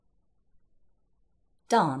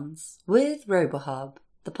Dance with RoboHub,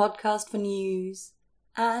 the podcast for news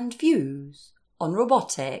and views on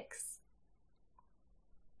robotics.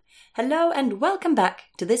 Hello and welcome back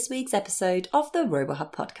to this week's episode of the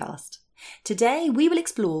RoboHub podcast. Today we will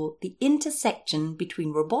explore the intersection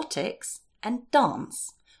between robotics and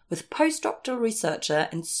dance with postdoctoral researcher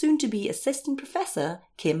and soon-to-be assistant professor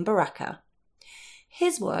Kim Baraka.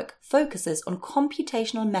 His work focuses on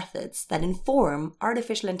computational methods that inform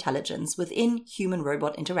artificial intelligence within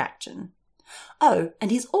human-robot interaction. Oh, and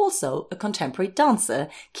he's also a contemporary dancer,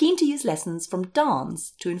 keen to use lessons from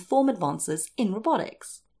dance to inform advances in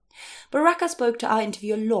robotics. Baraka spoke to our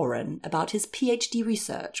interviewer Lauren about his PhD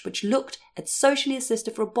research, which looked at socially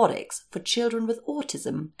assistive robotics for children with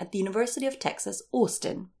autism at the University of Texas,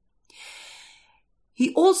 Austin.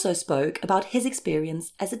 He also spoke about his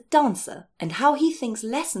experience as a dancer and how he thinks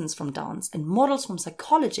lessons from dance and models from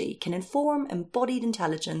psychology can inform embodied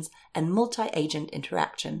intelligence and multi-agent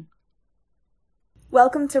interaction.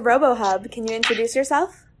 Welcome to RoboHub. Can you introduce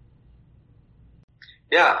yourself?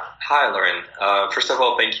 Yeah. Hi, Lauren. First of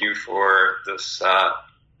all, thank you for this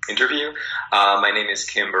interview. My name is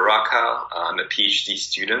Kim Baraka. I'm a PhD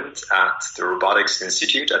student at the Robotics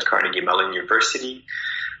Institute at Carnegie Mellon University.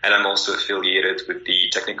 And I'm also affiliated with the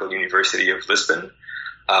Technical University of Lisbon.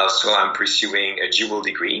 So I'm pursuing a dual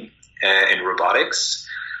degree in robotics.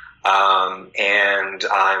 And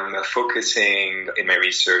I'm focusing in my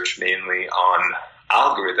research mainly on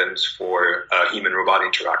algorithms for human-robot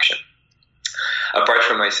interaction. Apart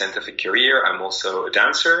from my scientific career, I'm also a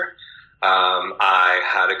dancer. I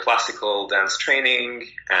had a classical dance training,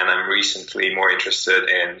 and I'm recently more interested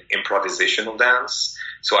in improvisational dance.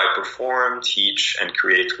 So I perform, teach, and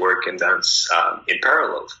create work in dance in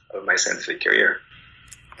parallel of my scientific career.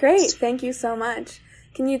 Great. Thank you so much.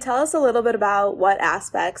 Can you tell us a little bit about what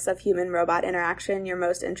aspects of human-robot interaction you're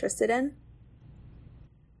most interested in?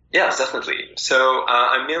 Yes, definitely. So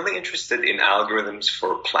I'm mainly interested in algorithms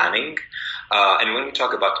for planning. And when we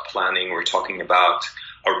talk about planning, we're talking about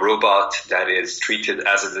a robot that is treated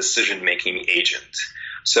as a decision-making agent.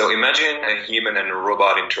 So imagine a human and a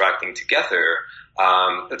robot interacting together.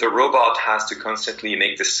 The robot has to constantly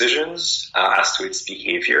make decisions as to its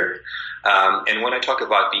behavior. And when I talk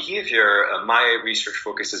about behavior, my research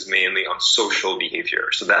focuses mainly on social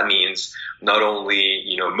behavior. So that means not only,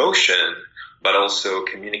 motion, but also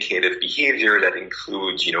communicative behavior that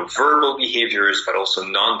includes, verbal behaviors, but also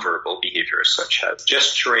nonverbal behaviors such as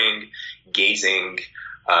gesturing, gazing,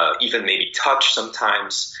 even maybe touch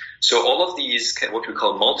sometimes. So all of these, what we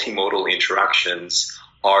call multimodal interactions,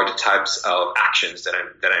 are the types of actions that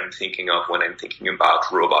I'm thinking of when I'm thinking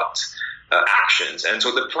about robot actions. And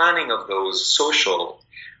so the planning of those social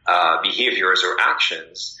behaviors or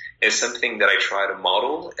actions is something that I try to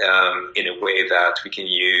model in a way that we can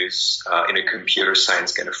use in a computer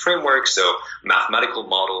science kind of framework. So mathematical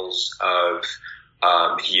models of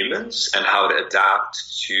humans and how to adapt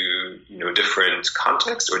to different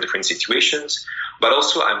contexts or different situations. But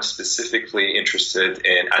also I'm specifically interested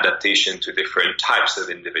in adaptation to different types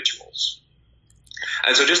of individuals.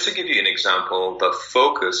 And so just to give you an example, the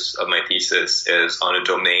focus of my thesis is on a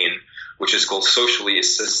domain which is called socially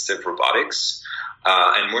assistive robotics.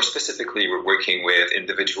 And more specifically, we're working with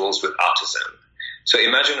individuals with autism. So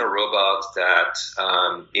imagine a robot that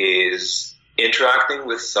is interacting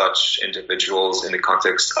with such individuals in the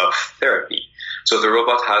context of therapy. So the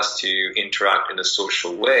robot has to interact in a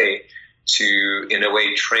social way to, in a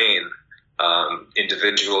way, train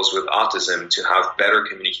individuals with autism to have better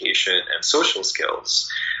communication and social skills.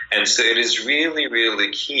 And so it is really,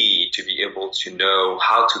 really key to be able to know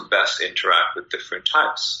how to best interact with different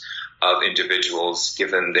types of individuals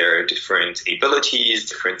given their different abilities,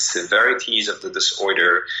 different severities of the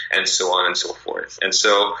disorder, and so on and so forth. And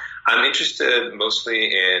so I'm interested mostly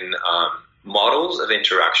in models of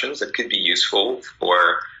interactions that could be useful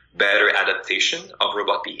for better adaptation of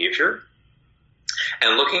robot behavior,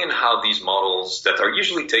 and looking at how these models that are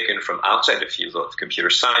usually taken from outside the field of computer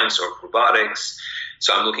science or robotics.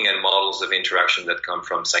 So I'm looking at models of interaction that come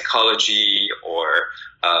from psychology or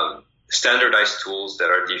standardized tools that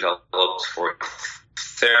are developed for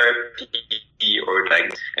therapy or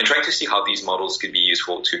and trying to see how these models could be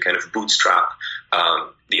useful to kind of bootstrap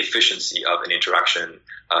the efficiency of an interaction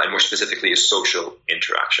and more specifically a social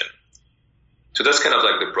interaction. So that's kind of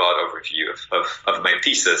like the broad overview of my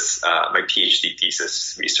thesis, my PhD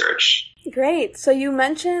thesis research. Great. So you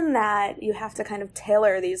mentioned that you have to kind of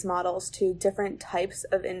tailor these models to different types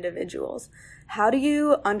of individuals. How do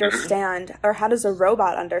you understand, or how does a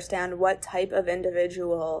robot understand what type of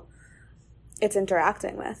individual it's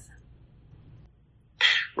interacting with?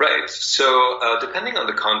 Right. So depending on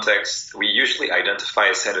the context, we usually identify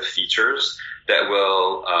a set of features that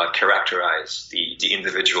will characterize the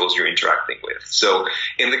individuals you're interacting with. So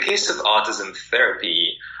in the case of autism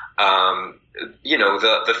therapy,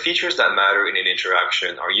 the features that matter in an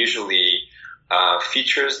interaction are usually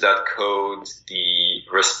features that code the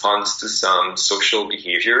response to some social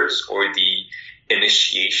behaviors or the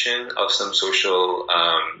initiation of some social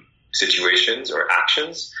situations or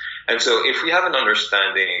actions. And so if we have an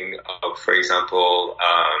understanding of, for example,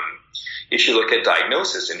 if you look at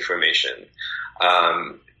diagnosis information,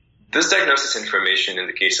 this diagnosis information in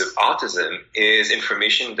the case of autism is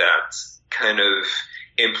information that kind of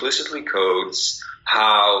implicitly codes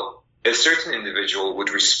how a certain individual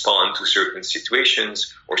would respond to certain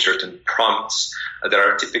situations or certain prompts that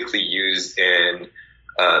are typically used in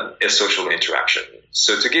a social interaction.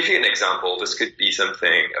 So to give you an example, this could be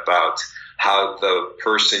something about how the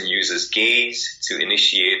person uses gaze to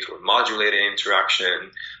initiate or modulate an interaction,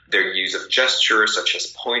 their use of gestures such as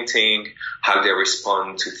pointing, how they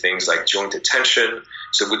respond to things like joint attention.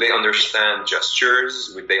 So would they understand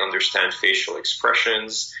gestures? Would they understand facial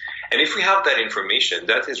expressions? And if we have that information,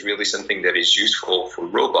 that is really something that is useful for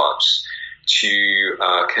robots to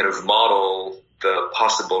kind of model the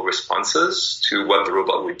possible responses to what the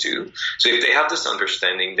robot would do. So if they have this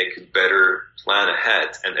understanding, they could better plan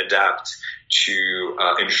ahead and adapt to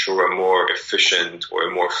ensure a more efficient or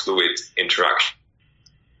a more fluid interaction.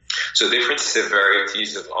 So different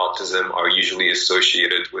severities of autism are usually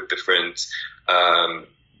associated with different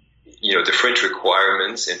different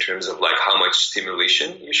requirements in terms of like how much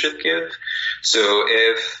stimulation you should give. So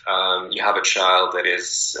if you have a child that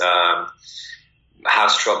is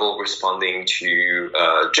has trouble responding to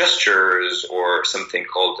gestures or something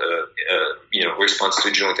called response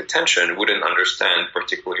to joint attention, wouldn't understand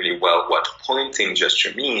particularly well what pointing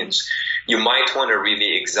gesture means, you might want to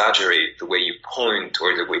really exaggerate the way you point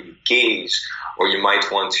or the way you gaze, or you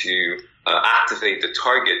might want to activate the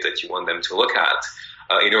target that you want them to look at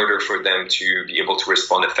in order for them to be able to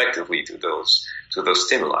respond effectively to those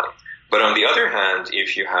stimuli. But on the other hand,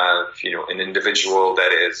 if you have, an individual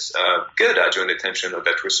that is good at joint attention or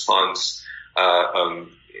that responds,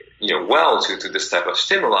 well to this type of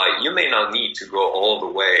stimuli, you may not need to go all the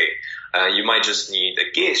way. You might just need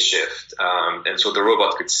a gaze shift, and so the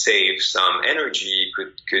robot could save some energy,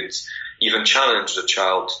 could even challenge the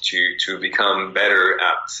child to become better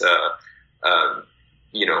at,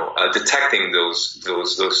 detecting those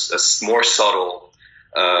more subtle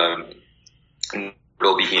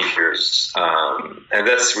behaviors, and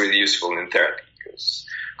that's really useful in therapy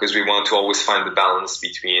because we want to always find the balance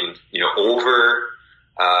between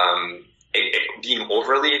being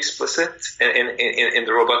overly explicit in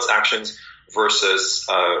the robot's actions versus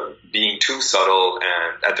being too subtle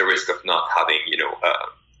and at the risk of not having a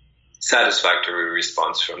satisfactory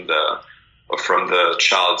response from the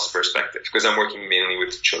child's perspective, because I'm working mainly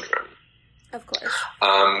with children. Of course.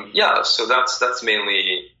 So that's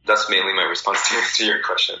mainly my response to your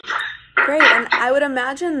question. Great. And I would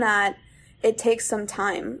imagine that it takes some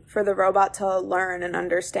time for the robot to learn and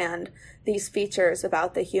understand these features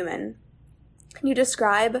about the human. Can you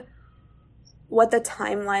describe what the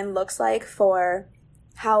timeline looks like for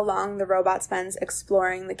how long the robot spends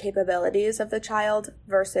exploring the capabilities of the child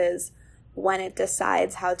versus when it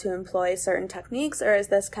decides how to employ certain techniques? Or is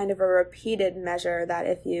this kind of a repeated measure that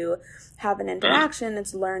if you have an interaction,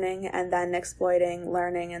 it's learning and then exploiting,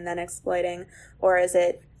 learning and then exploiting? Or is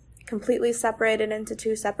it completely separated into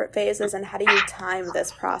two separate phases? And how do you time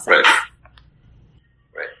this process? Right.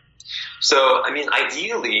 So,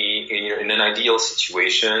 ideally, in an ideal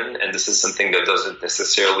situation, and this is something that doesn't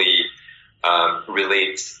necessarily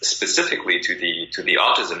relate specifically to the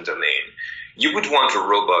autism domain, you would want a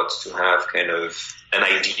robot to have kind of an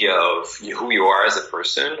idea of who you are as a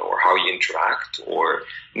person or how you interact, or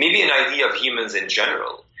maybe an idea of humans in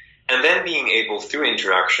general, and then being able through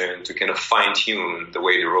interaction to kind of fine-tune the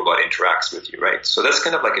way the robot interacts with you, right? So that's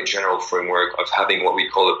kind of like a general framework of having what we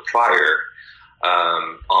call a prior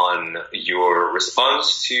on your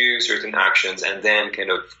response to certain actions, and then kind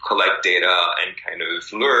of collect data and kind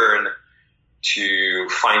of learn to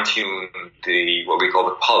fine-tune what we call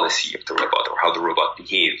the policy of the robot, or how the robot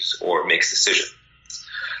behaves or makes decisions.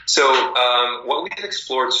 So what we've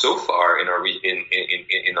explored so far in our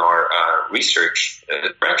research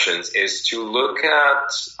directions is to look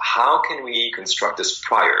at how can we construct this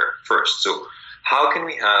prior first. So how can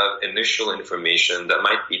we have initial information that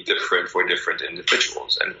might be different for different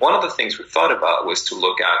individuals? And one of the things we thought about was to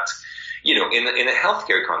look at, in a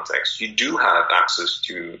healthcare context, you do have access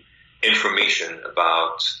to information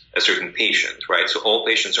about a certain patient, right? So all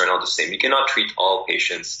patients are not the same. You cannot treat all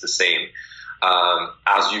patients the same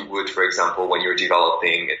as you would, for example, when you're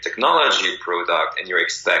developing a technology product and you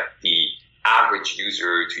expect the average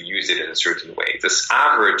user to use it in a certain way. This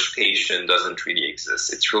average patient doesn't really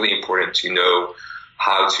exist. It's really important to know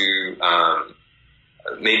how to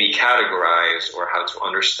maybe categorize or how to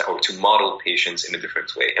understand or to model patients in a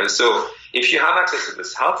different way. And so if you have access to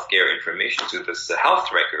this healthcare information, to this health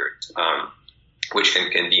record, which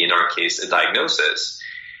can be in our case a diagnosis,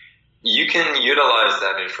 you can utilize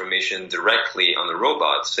that information directly on the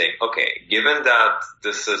robot, saying, okay, given that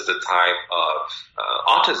this is the type of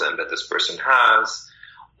autism that this person has,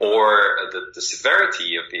 or the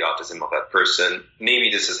severity of the autism of that person, maybe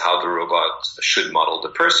this is how the robot should model the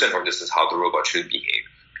person, or this is how the robot should behave.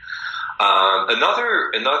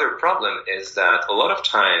 Another problem is that a lot of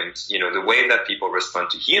times, the way that people respond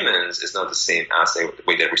to humans is not the same as the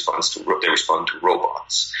way they respond to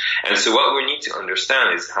robots. And so what we need to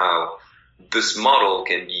understand is how this model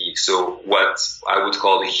can be, so what I would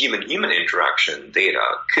call the human-human interaction data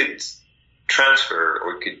could transfer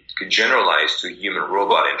or could generalize to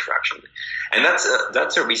human-robot interaction. And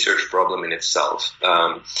that's a research problem in itself.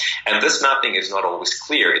 And this mapping is not always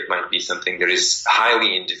clear. It might be something that is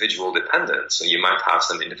highly individual dependent. So you might have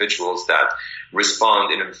some individuals that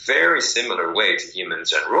respond in a very similar way to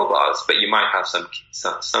humans and robots, but you might have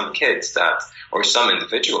some kids or some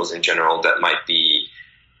individuals in general that might be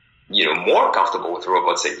more comfortable with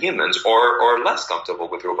robots than humans, or less comfortable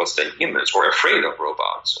with robots than humans, or afraid of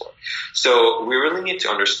robots. So we really need to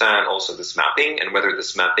understand also this mapping and whether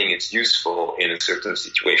this mapping is useful in a certain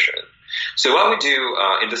situation. So what we do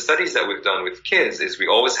in the studies that we've done with kids is we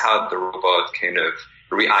always have the robot kind of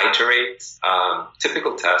reiterate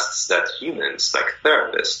typical tests that humans, like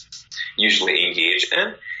therapists, usually engage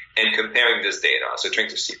in, and comparing this data. So trying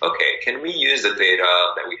to see, okay, can we use the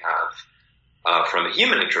data that we have from a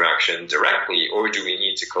human interaction directly, or do we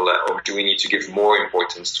need to collect, or do we need to give more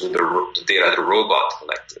importance to the data the robot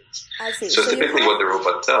collected? I see. So typically what the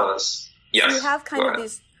robot does, yes. So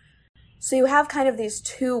you have kind of these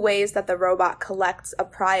two ways that the robot collects a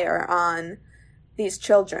prior on these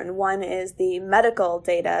children. One is the medical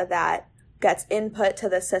data that gets input to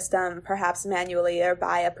the system, perhaps manually or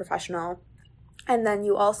by a professional. And then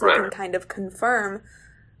you also can kind of confirm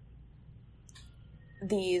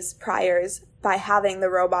these priors by having the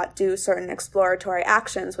robot do certain exploratory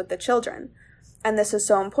actions with the children. And this is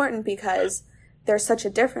so important because there's such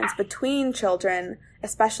a difference between children,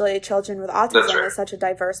 especially children with autism is such a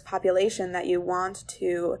diverse population that you want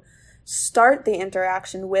to start the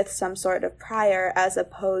interaction with some sort of prior as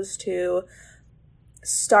opposed to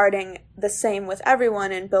starting the same with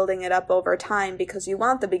everyone and building it up over time, because you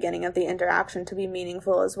want the beginning of the interaction to be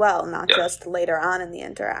meaningful as well, not just later on in the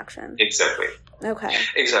interaction. Exactly. Okay.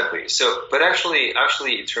 Exactly. So, but actually,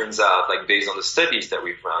 it turns out, like based on the studies that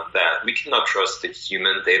we've run, that we cannot trust the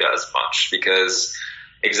human data as much because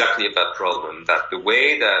exactly of that problem, that the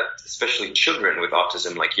way that especially children with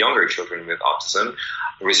autism, like younger children with autism,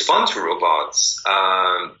 respond to robots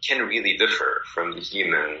can really differ from the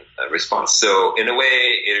human response. So in a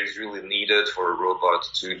way, it is really needed for a robot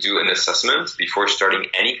to do an assessment before starting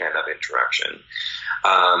any kind of interaction.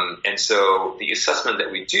 And so the assessment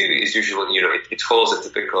that we do is usually, it follows a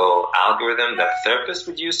typical algorithm that therapists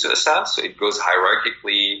would use to assess. So it goes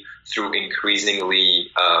hierarchically through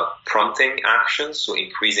increasingly prompting actions, so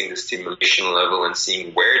increasing the stimulation level and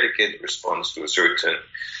seeing where the kid responds to a certain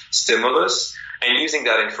stimulus, and using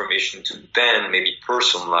that information to then maybe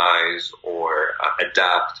personalize or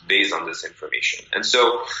adapt based on this information. And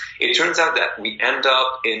so it turns out that we end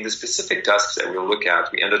up in the specific tasks that we'll look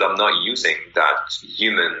at, we ended up not using that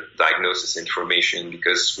human diagnosis information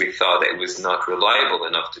because we thought that it was not reliable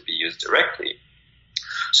enough to be used directly.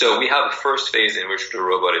 So we have a first phase in which the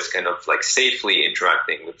robot is kind of like safely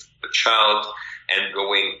interacting with the child and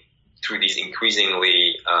going through these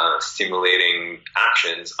increasingly stimulating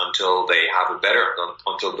actions until the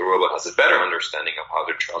robot has a better understanding of how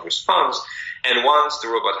the child responds. And once the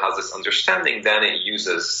robot has this understanding, then it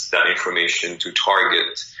uses that information to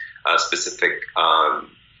target specific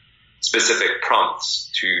prompts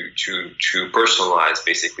to personalize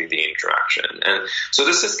basically the interaction. And so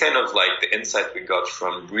this is kind of like the insight we got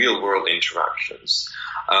from real world interactions.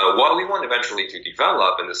 What we want eventually to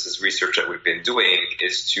develop, and this is research that we've been doing,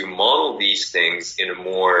 is to model these things in a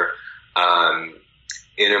more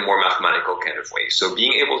mathematical kind of way. So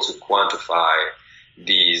being able to quantify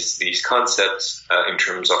these concepts in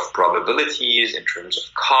terms of probabilities, in terms of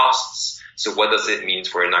costs. So what does it mean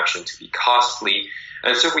for an action to be costly?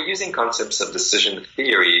 And so we're using concepts of decision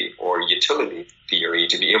theory or utility utility theory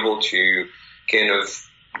to be able to kind of,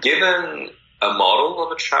 given a model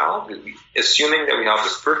of a child, assuming that we have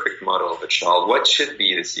this perfect model of a child, what should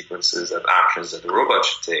be the sequences of actions that the robot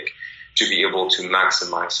should take to be able to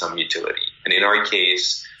maximize some utility? And in our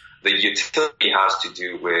case, the utility has to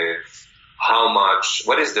do with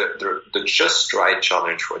what is the just right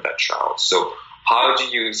challenge for that child. So how do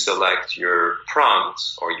you select your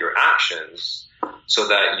prompts or your actions so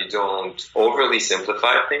that you don't overly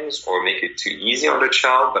simplify things or make it too easy on the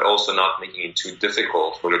child, but also not making it too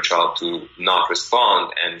difficult for the child to not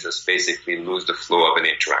respond and just basically lose the flow of an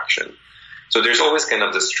interaction? So there's always kind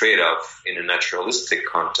of this trade-off in a naturalistic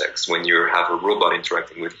context when you have a robot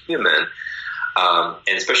interacting with a human,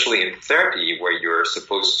 and especially in therapy where you're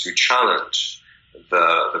supposed to challenge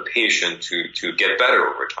the patient to get better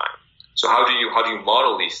over time. So how do you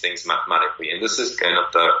model these things mathematically? And this is kind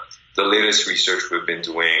of the latest research we've been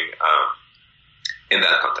doing in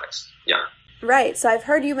that context. Yeah. Right. So I've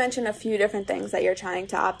heard you mention a few different things that you're trying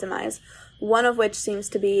to optimize, one of which seems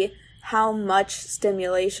to be how much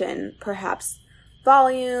stimulation, perhaps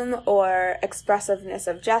volume or expressiveness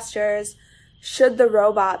of gestures, should the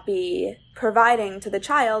robot be providing to the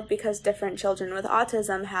child, because different children with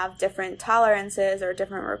autism have different tolerances or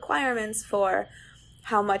different requirements for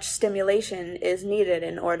how much stimulation is needed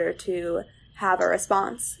in order to have a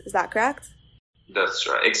response. Is that correct? That's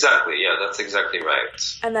right. Exactly. Yeah, that's exactly right.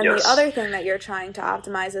 And then Yes. The other thing that you're trying to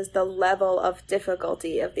optimize is the level of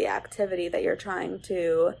difficulty of the activity that you're trying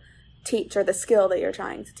to teach, or the skill that you're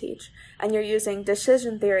trying to teach. And you're using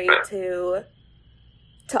decision theory to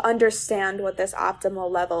understand what this optimal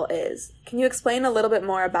level is. Can you explain a little bit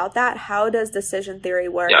more about that? How does decision theory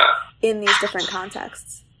work in these different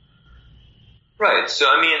contexts? Right. So,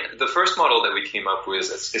 I mean, the first model that we came up with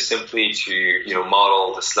is simply to,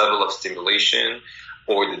 model this level of stimulation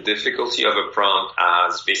or the difficulty of a prompt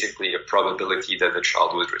as basically a probability that the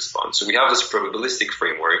child would respond. So we have this probabilistic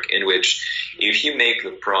framework in which if you make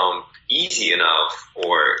the prompt easy enough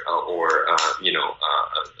or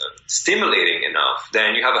stimulating enough,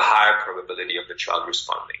 then you have a higher probability of the child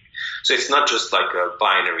responding. So it's not just like a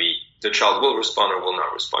binary, the child will respond or will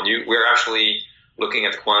not respond. We're actually looking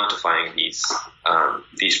at quantifying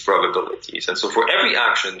these probabilities. And so for every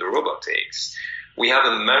action the robot takes, we have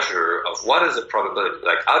a measure of what is the probability,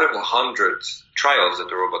 like out of 100 trials that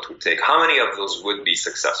the robot would take, how many of those would be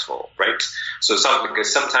successful, right? So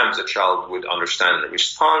because sometimes the child would understand and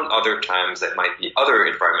respond, other times that might be other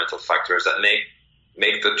environmental factors that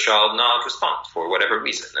make the child not respond for whatever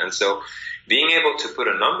reason. And so being able to put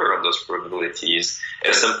a number on those probabilities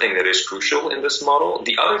is something that is crucial in this model.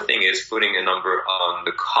 The other thing is putting a number on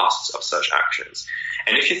the costs of such actions.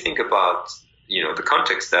 And if you think about, the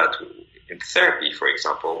context that in therapy, for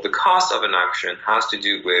example, the cost of an action has to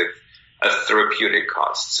do with a therapeutic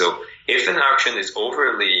cost. So if an action is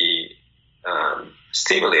overly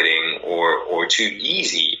stimulating or too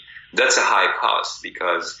easy, that's a high cost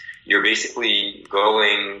because you're basically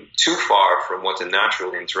going too far from what a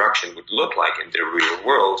natural interaction would look like in the real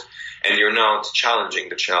world, and you're not challenging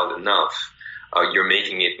the child enough. You're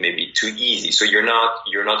making it maybe too easy. So you're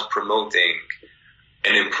not promoting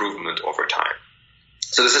an improvement over time.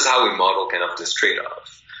 So this is how we model kind of this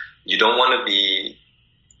trade-off. You don't want to be,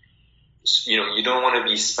 you don't want to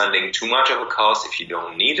be spending too much of a cost if you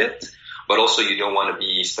don't need it, but also you don't want to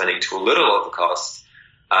be spending too little of a cost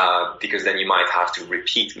because then you might have to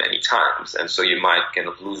repeat many times, and so you might kind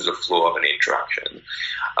of lose the flow of an interaction.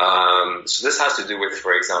 So this has to do with,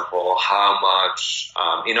 for example, how much,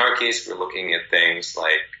 in our case, we're looking at things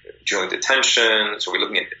like joint attention, so we're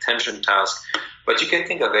looking at attention tasks, but you can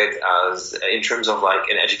think of it as in terms of like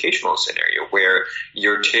an educational scenario where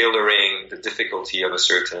you're tailoring the difficulty of a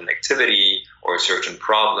certain activity or a certain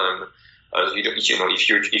problem.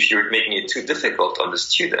 If you're making it too difficult on the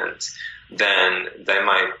student, then they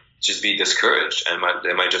might just be discouraged and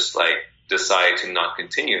they might just like decide to not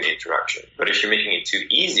continue the interaction. But if you're making it too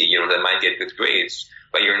easy, they might get good grades,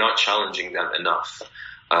 but you're not challenging them enough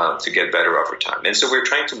to get better over time. And so we're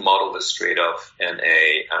trying to model this trade-off in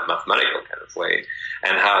a mathematical kind of way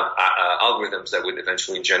and have algorithms that would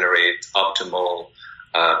eventually generate optimal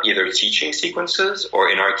either teaching sequences or,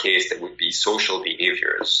 in our case, that would be social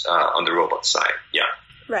behaviors on the robot side. Yeah.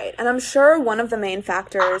 Right. And I'm sure one of the main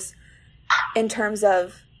factors in terms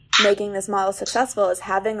of making this model successful is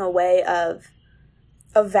having a way of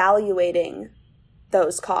evaluating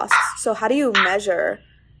those costs. So how do you measure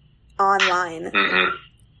online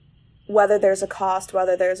whether there's a cost,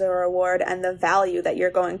 whether there's a reward, and the value that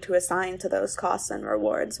you're going to assign to those costs and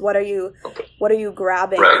rewards? What are you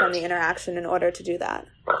grabbing from the interaction in order to do that?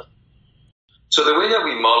 Right. So the way that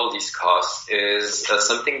we model these costs is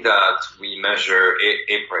something that we measure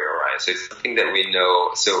a priori. So it's something that we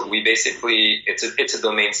know. So we basically, it's a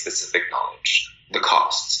domain-specific knowledge. The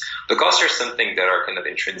costs. The costs are something that are kind of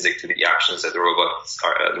intrinsic to the actions that the robot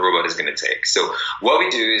is going to take. So what we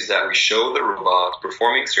do is that we show the robot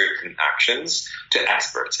performing certain actions to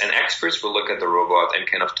experts, and experts will look at the robot and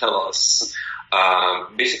kind of tell us,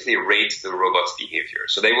 basically rate the robot's behavior.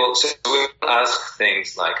 So we'll ask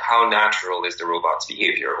things like how natural is the robot's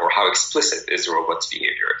behavior, or how explicit is the robot's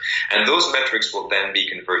behavior. And those metrics will then be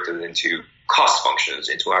converted into cost functions,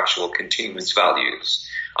 into actual continuous values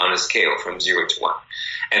on a scale from 0 to 1.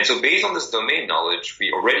 And so based on this domain knowledge,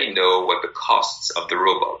 we already know what the costs of the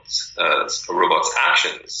robot's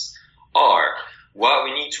actions are. What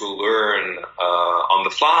we need to learn on the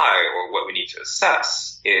fly, or what we need to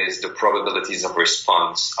assess, is the probabilities of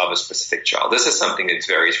response of a specific child. This is something that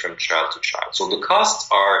varies from child to child. So the costs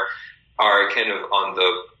are kind of on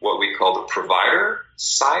what we call the provider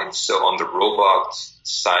side, so on the robot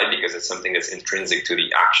side, because it's something that's intrinsic to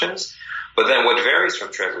the actions. But then what varies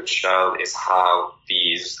from child to child is how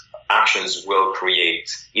these actions will create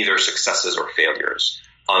either successes or failures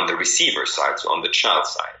on the receiver side, so on the child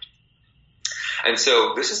side. And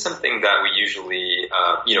so this is something that we usually,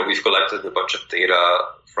 we've collected a bunch of data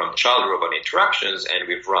from child-robot interactions, and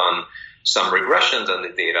we've run some regressions on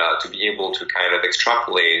the data to be able to kind of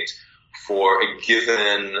extrapolate for a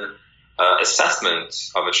given assessment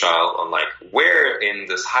of a child on like where in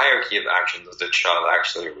this hierarchy of action does the child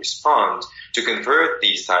actually respond, to convert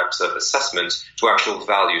these types of assessments to actual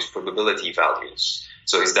values, probability values.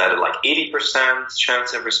 So is that like 80%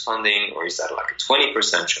 chance of responding, or is that like a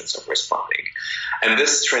 20% chance of responding? And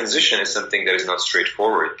this transition is something that is not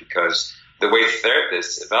straightforward, because the way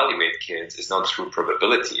therapists evaluate kids is not through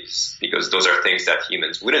probabilities, because those are things that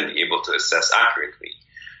humans wouldn't be able to assess accurately.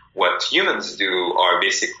 What humans do are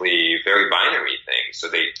basically very binary things. So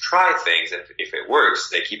they try things, and if it works,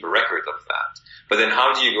 they keep a record of that. But then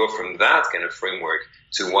how do you go from that kind of framework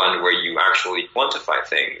to one where you actually quantify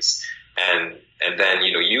things and then,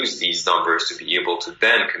 use these numbers to be able to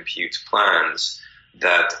then compute plans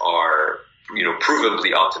that are,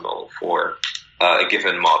 provably optimal for a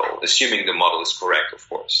given model, assuming the model is correct, of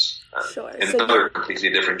course. Sure. Another completely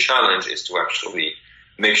different challenge is to actually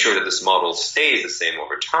make sure that this model stays the same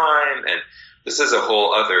over time. And this is a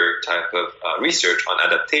whole other type of research on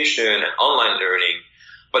adaptation and online learning.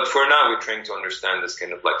 But for now, we're trying to understand this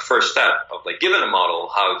kind of like first step of like, given a model,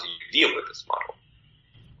 how do you deal with this model?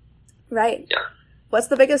 Right. Yeah. What's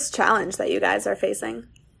the biggest challenge that you guys are facing?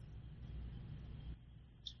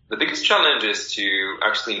 The biggest challenge is to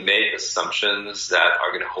actually make assumptions that are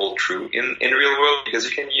going to hold true in real world, because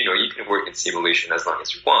you can work in simulation as long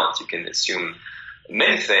as you want. You can assume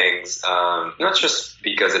many things, not just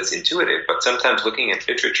because it's intuitive, but sometimes looking at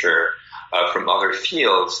literature from other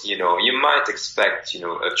fields, you might expect,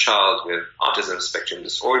 a child with autism spectrum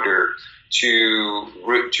disorder to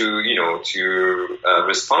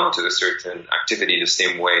respond to a certain activity the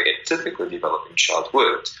same way a typically developing child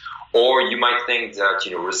would. Or you might think that,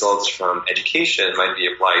 results from education might be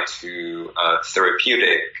applied to a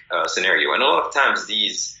therapeutic scenario. And a lot of times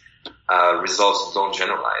these results don't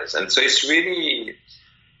generalize. And so it's really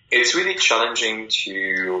challenging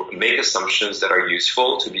to make assumptions that are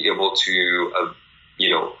useful to be able to,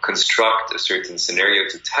 construct a certain scenario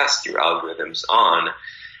to test your algorithms on,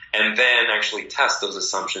 and then actually test those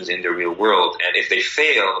assumptions in the real world. And if they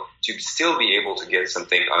fail, to still be able to get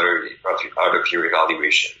something out of your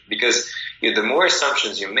evaluation. Because the more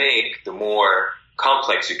assumptions you make, the more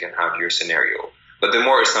complex you can have your scenario. But the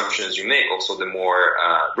more assumptions you make, also the more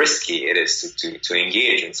risky it is to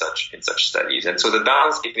engage in such studies. And so the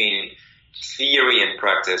balance between theory and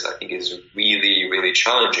practice, I think, is a really, really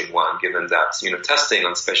challenging one, given that testing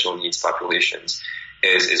on special needs populations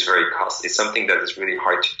is very costly. It's something that is really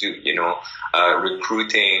hard to do.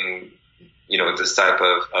 Recruiting this type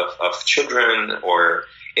of children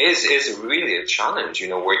is really a challenge.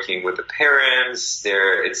 Working with the parents,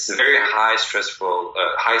 it's a very high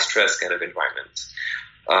stress kind of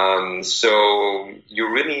environment. So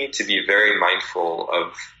you really need to be very mindful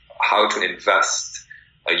of how to invest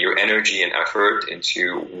your energy and effort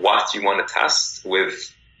into what you want to test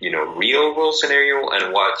with real world scenario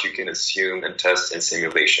and what you can assume and test in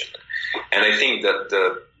simulation. And I think that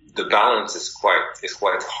the balance is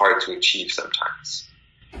quite hard to achieve sometimes.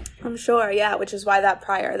 I'm sure, yeah, which is why that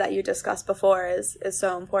prior that you discussed before is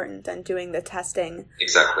so important, and doing the testing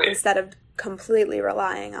exactly instead of completely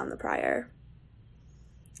relying on the prior.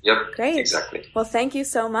 Yep. Great. Exactly. Well, thank you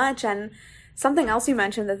so much. And something else you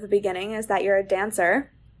mentioned at the beginning is that you're a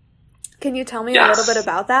dancer. Can you tell me a little bit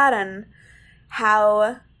about that and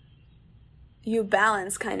how you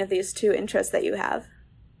balance kind of these two interests that you have.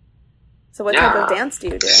 So what type of dance do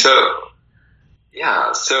you do? So I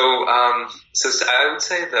would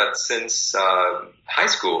say that since high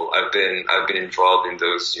school, I've been involved in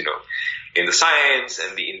those, in the science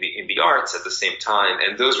and in the arts at the same time,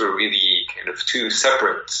 and those were really kind of two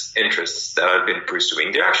separate interests that I've been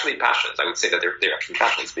pursuing. They're actually passions. I would say that they're actually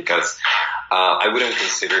passions because I wouldn't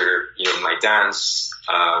consider my dance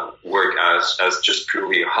work as just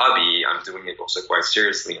purely a hobby. I'm doing it also quite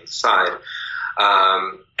seriously on the side.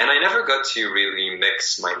 And I never got to really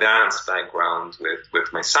mix my dance background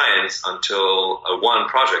with my science until one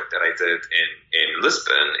project that I did in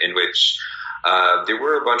Lisbon, in which there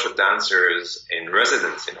were a bunch of dancers in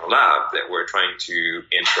residence in our lab that were trying to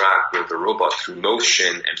interact with the robot through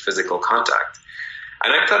motion and physical contact.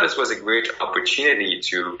 And I thought this was a great opportunity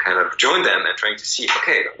to kind of join them and trying to see,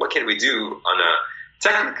 okay, what can we do on a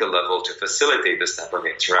technical level to facilitate this type of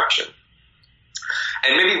interaction?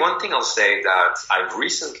 And maybe one thing I'll say that I've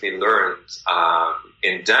recently learned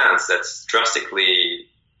in dance that's drastically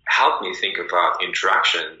helped me think about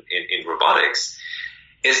interaction in robotics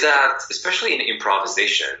is that, especially in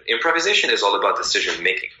improvisation is all about decision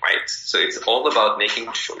making, right? So it's all about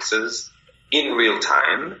making choices in real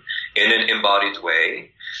time in an embodied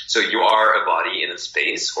way. So you are a body in a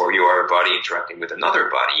space, or you are a body interacting with another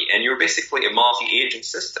body, and you're basically a multi-agent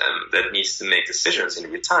system that needs to make decisions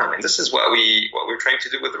in real time. And this is what we're trying to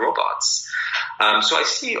do with robots. So I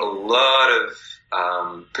see a lot of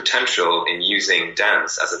potential in using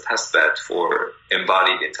dance as a test bed for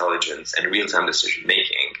embodied intelligence and real-time decision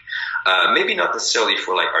making. Maybe not necessarily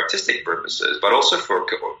for like artistic purposes, but also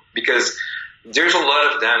because there's a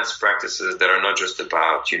lot of dance practices that are not just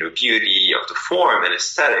about, beauty of the form and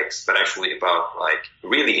aesthetics, but actually about like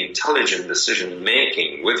really intelligent decision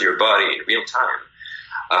making with your body in real time,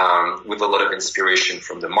 with a lot of inspiration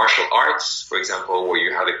from the martial arts, for example, where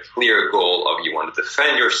you have a clear goal of you want to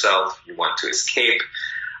defend yourself, you want to escape,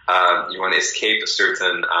 a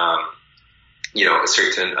certain,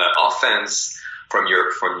 offense from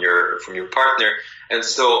your partner. And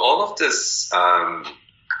so all of this,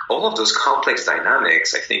 all of those complex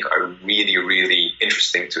dynamics, I think, are really, really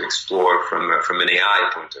interesting to explore from an AI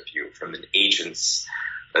point of view, from an agent's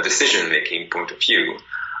decision-making point of view.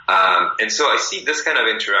 And so I see this kind of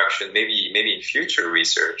interaction, maybe in future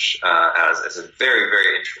research, as a very,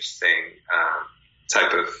 very interesting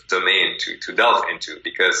type of domain to delve into,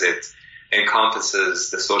 because it encompasses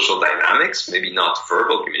the social dynamics, maybe not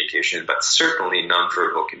verbal communication, but certainly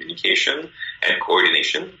non-verbal communication and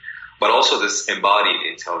coordination, but also this embodied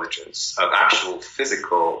intelligence of actual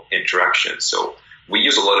physical interaction. So we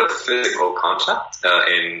use a lot of physical contact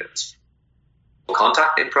in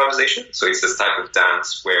contact improvisation. So it's this type of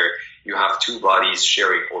dance where you have two bodies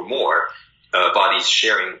sharing or more bodies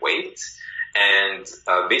sharing weight. And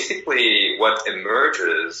basically what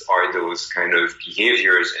emerges are those kind of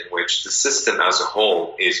behaviors in which the system as a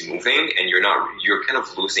whole is moving, and you're kind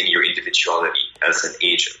of losing your individuality as an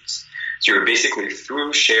agent. So you're basically,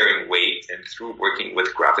 through sharing weight and through working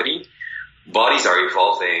with gravity, bodies are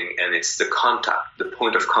evolving, and it's the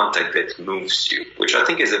point of contact that moves you, which I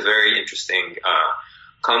think is a very interesting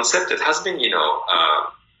concept that has been,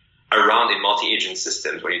 around in multi-agent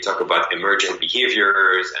systems. When you talk about emergent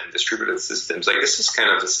behaviors and distributed systems, like this is kind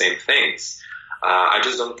of the same things. I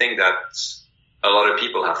just don't think that a lot of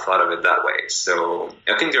people have thought of it that way. So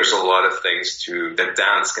I think there's a lot of things that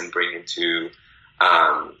dance can bring into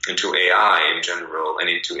AI in general, and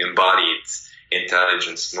into embodied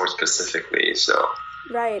intelligence more specifically. So,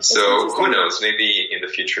 right. So who knows? Maybe in the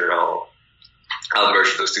future I'll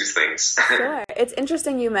merge those two things. Sure. It's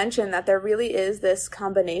interesting you mentioned that there really is this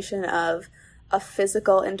combination of a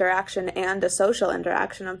physical interaction and a social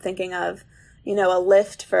interaction. I'm thinking of, a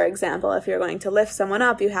lift, for example. If you're going to lift someone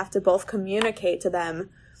up, you have to both communicate to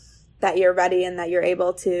them that you're ready and that you're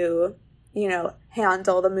able to,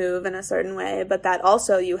 handle the move in a certain way, but that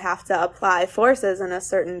also you have to apply forces in a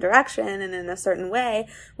certain direction and in a certain way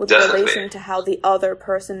with relation to how the other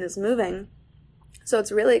person is moving. So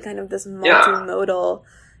it's really kind of this multimodal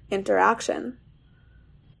interaction.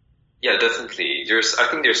 Yeah, definitely. I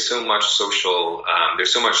think there's so much social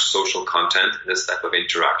content in this type of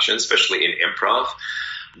interaction, especially in improv,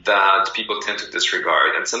 that people tend to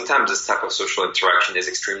disregard. And sometimes this type of social interaction is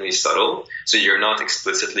extremely subtle. So you're not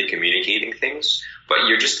explicitly communicating things, but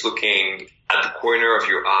you're just looking at the corner of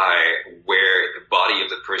your eye where the body of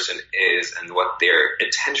the person is and what their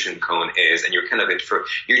attention cone is. And you're kind of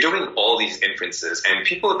you're doing all these inferences. And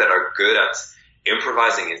people that are good at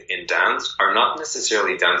improvising in dance are not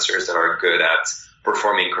necessarily dancers that are good at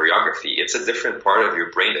performing choreography. It's a different part of your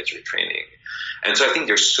brain that you're training. And so I think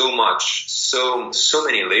there's so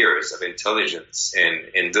many layers of intelligence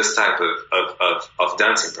in this type of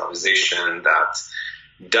dance improvisation that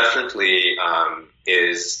definitely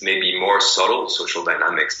is maybe more subtle social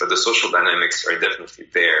dynamics, but the social dynamics are definitely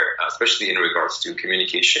there, especially in regards to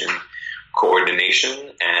communication,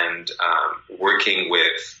 coordination, and working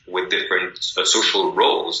with different social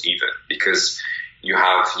roles, even because you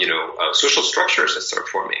have social structures that start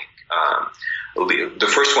forming. The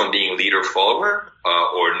first one being leader follower,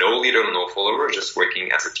 or no leader no follower, just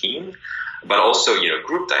working as a team. But also,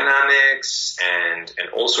 group dynamics and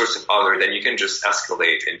all sorts of other, then you can just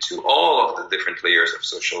escalate into all of the different layers of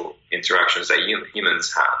social interactions that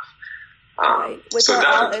humans have. Right. Which so are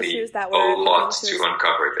all definitely issues that a we're lot to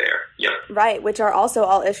uncover there. Yeah. Right, which are also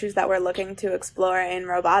all issues that we're looking to explore in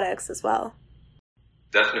robotics as well.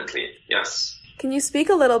 Definitely, yes. Can you speak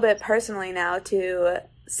a little bit personally now to,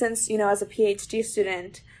 since, as a PhD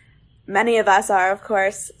student, many of us are, of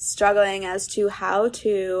course, struggling as to how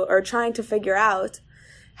to, or trying to figure out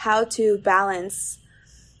how to balance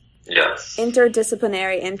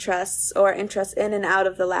interdisciplinary interests or interests in and out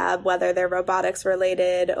of the lab, whether they're robotics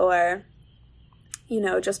related or,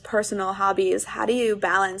 just personal hobbies. How do you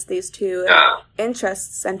balance these two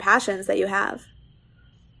interests and passions that you have?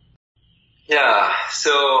 Yeah,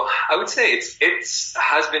 so I would say it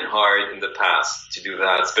has been hard in the past to do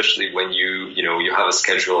that, especially when you have a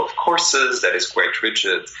schedule of courses that is quite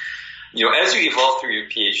rigid. As you evolve through your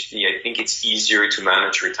PhD, I think it's easier to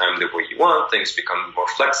manage your time the way you want. Things become more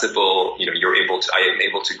flexible. I am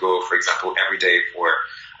able to go, for example, every day for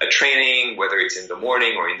a training, whether it's in the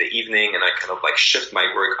morning or in the evening, and I kind of shift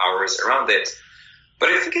my work hours around it. But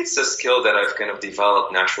I think it's a skill that I've kind of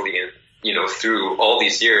developed naturally through all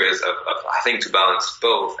these years of having to balance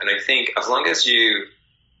both. And I think as long as you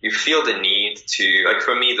feel the need to,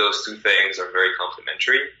 for me, those two things are very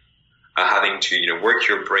complementary. Having to, work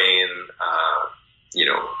your brain,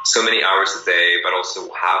 so many hours a day, but also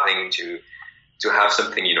having to have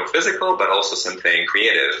something, physical, but also something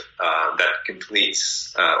creative, that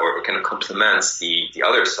completes, or kind of complements the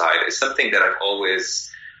other side is something that I've always,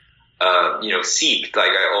 seeked.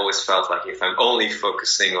 I always felt like if I'm only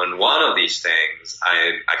focusing on one of these things,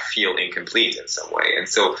 I feel incomplete in some way. And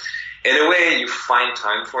so in a way you find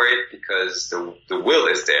time for it because the will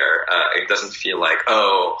is there. It doesn't feel like,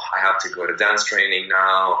 oh, I have to go to dance training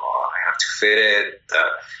now, or I have to fit it.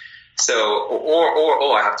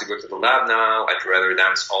 Or I have to go to the lab now. I'd rather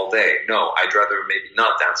dance all day. No, I'd rather maybe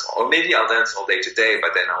not dance or maybe I'll dance all day today,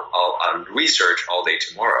 but then I'll research all day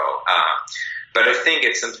tomorrow. But I think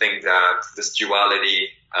it's something that this duality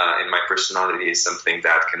in my personality is something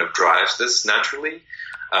that kind of drives this naturally.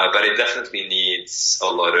 But it definitely needs a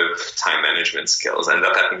lot of time management skills, and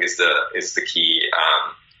that I think is the key.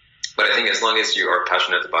 But I think as long as you are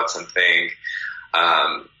passionate about something,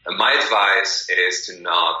 my advice is to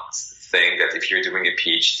not think that if you're doing a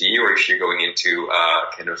PhD or if you're going into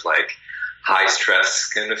kind of high stress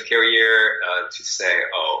kind of career, to say,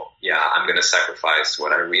 oh yeah, I'm going to sacrifice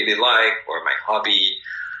what I really like or my hobby.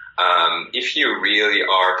 If you really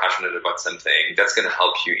are passionate about something, that's going to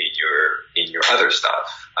help you in your other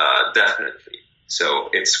stuff, definitely. So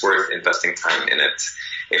it's worth investing time in it.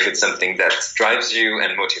 If it's something that drives you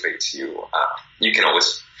and motivates you, you can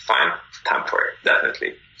always find time for it,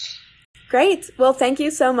 definitely. Great. Well, thank you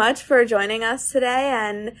so much for joining us today,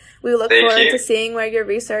 and we look forward to seeing where your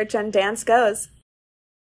research on dance goes.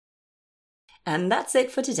 And that's it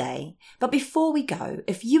for today. But before we go,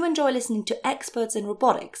 if you enjoy listening to experts in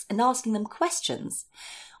robotics and asking them questions,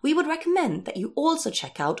 we would recommend that you also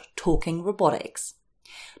check out Talking Robotics.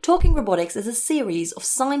 Talking Robotics is a series of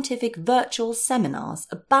scientific virtual seminars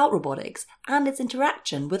about robotics and its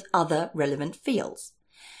interaction with other relevant fields.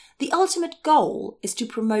 The ultimate goal is to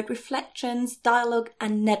promote reflections, dialogue,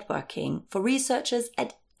 and networking for researchers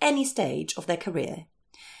at any stage of their career.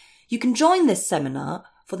 You can join this seminar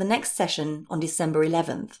for the next session on December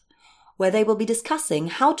 11th, where they will be discussing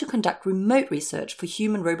how to conduct remote research for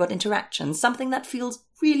human-robot interactions, something that feels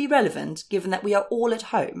really relevant given that we are all at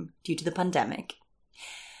home due to the pandemic.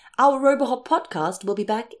 Our RoboHub podcast will be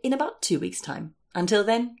back in about 2 weeks' time. Until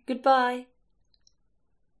then, goodbye.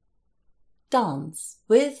 Dance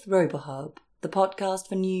with RoboHub, the podcast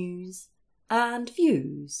for news and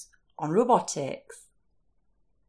views on robotics.